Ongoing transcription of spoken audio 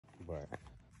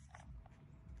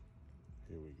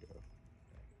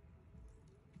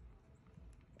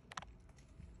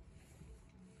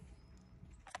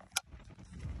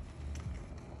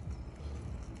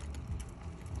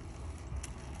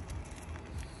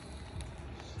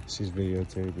She's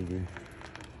videotaping me.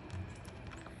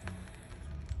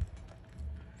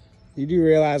 You do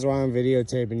realize why I'm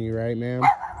videotaping you, right, ma'am?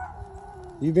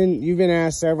 You've been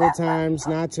asked several times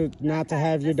not to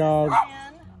have your dog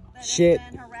shit.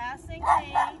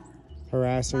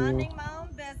 Harassing you. Minding my own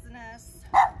business.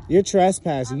 You're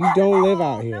trespassing. You don't live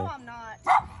out here. No, I'm not.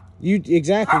 You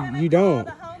don't.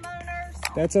 The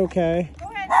homeowners. That's okay. Go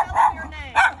ahead and tell them your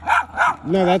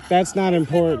name. No, that's not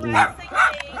important. Harassing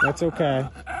me. That's okay.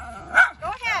 Go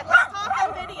ahead. Let's talk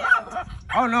on video.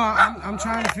 Oh no, I'm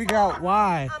trying to figure out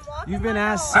why. You've been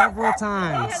asked several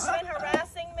times. He has been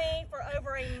harassing me for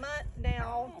over a month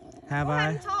now. Have Go ahead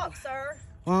I? and talk, sir.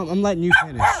 Well, I'm letting you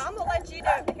finish. No, I'm gonna let you do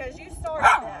it because you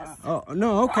started this. Oh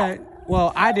no, okay.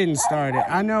 Well, I didn't start it.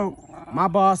 I know my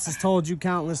boss has told you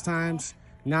countless times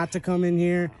not to come in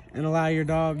here and allow your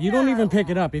dog. You don't even pick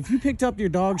it up. If you picked up your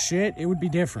dog's shit, it would be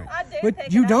different. I do But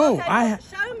pick you it up. don't. Okay,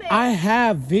 show me. I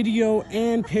have video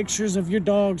and pictures of your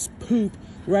dog's poop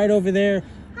right over there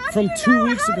from 2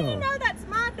 weeks How ago. do you know that's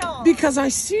my dog? Because I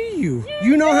see you.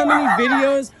 You know how many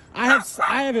videos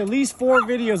I have at least 4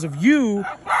 videos of you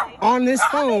on this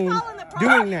phone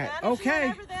doing that.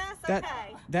 Okay.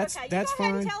 That's okay. Go fine.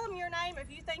 ahead and tell them your name if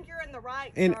you think you're in the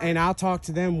right. And I'll talk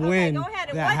to them when go ahead.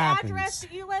 And that what happens. address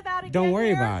do you live out again? Don't worry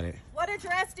here? about it. What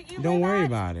address do you live Don't worry at?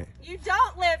 about it. You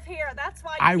don't live here. That's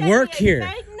why you I gave work me a here.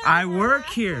 fake number I work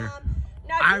last here. time.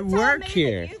 No, you I told work me that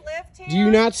here. you lived here. Do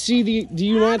you not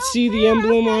see the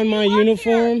emblem on my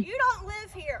uniform? You don't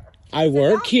live here. I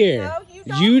work here.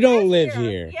 No, you don't live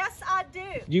here. Yes, I do.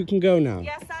 You can go now.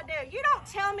 Yes, I do. You don't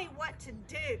tell me what to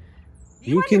do.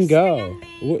 You can go.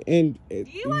 And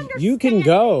you can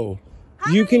go.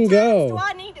 You can go. Do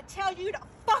I need to tell you to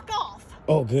fuck off?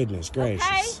 Oh goodness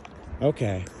gracious.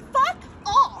 Okay. Fuck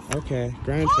off. Okay.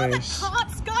 Grind Call face. the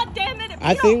cops, goddammit. If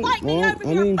I you think. don't like me Well, over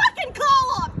I here, mean. fucking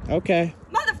call them. Okay.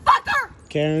 Motherfucker.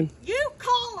 Karen. You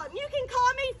call them. You can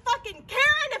call me fucking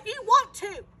Karen if you want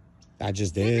to. I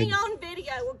just Get did. me on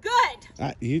video. Well, good.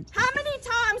 How many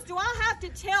times do I have to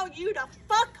tell you to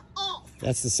fuck off?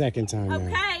 That's the second time now.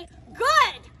 Okay,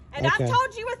 good. And Okay. I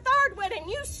told you a third one, and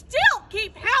you still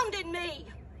keep hounding me.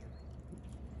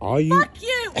 All you. Fuck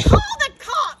you. Call the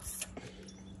cops.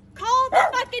 Call the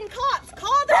fucking cops.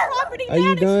 Call the property Are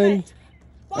you management. done?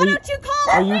 Why don't you call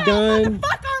Are them you now, done?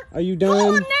 motherfucker? Are you Call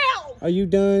done? them now. Are you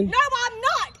done? No, I'm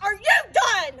not. Are you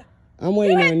done? I'm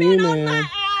waiting You have on you, been on man. my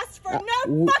ass for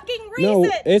no fucking reason.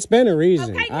 No, it's been a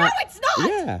reason. Okay, no, it's not.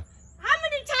 Yeah. How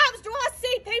many times do I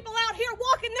see people out here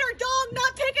walking their dog,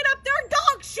 not picking up their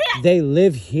dog shit? They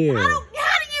live here. How do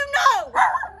you know?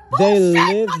 They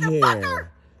Bullshit, live motherfucker.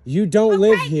 here. You don't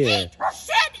live Okay, here. eat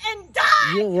shit and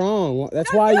die. You're wrong.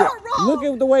 That's No, why you're you wrong. look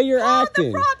at the way you're Call the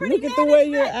acting. property Look at the way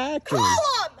you're management. acting. Call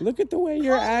 'em. Look at the way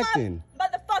you're Call 'em, acting.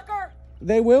 motherfucker.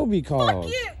 They will be called.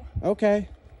 Fuck you. Okay.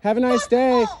 Have a nice Fuck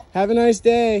day. off. Have a nice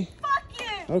day. Fuck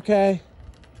you. Okay.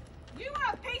 You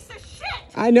are a piece of shit.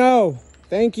 I know.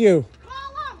 Thank you.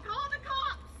 Call them. Call the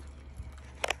cops.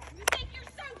 You think you're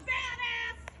so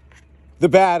badass? The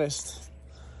baddest.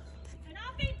 And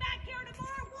I'll be back here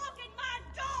tomorrow walking my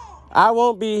dog. I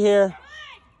won't be here. Hey,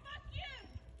 fuck you.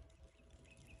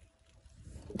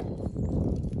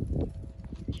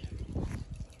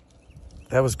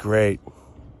 That was great.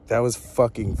 That was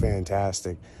fucking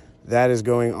fantastic. That is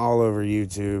going all over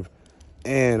YouTube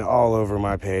and all over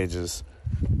my pages.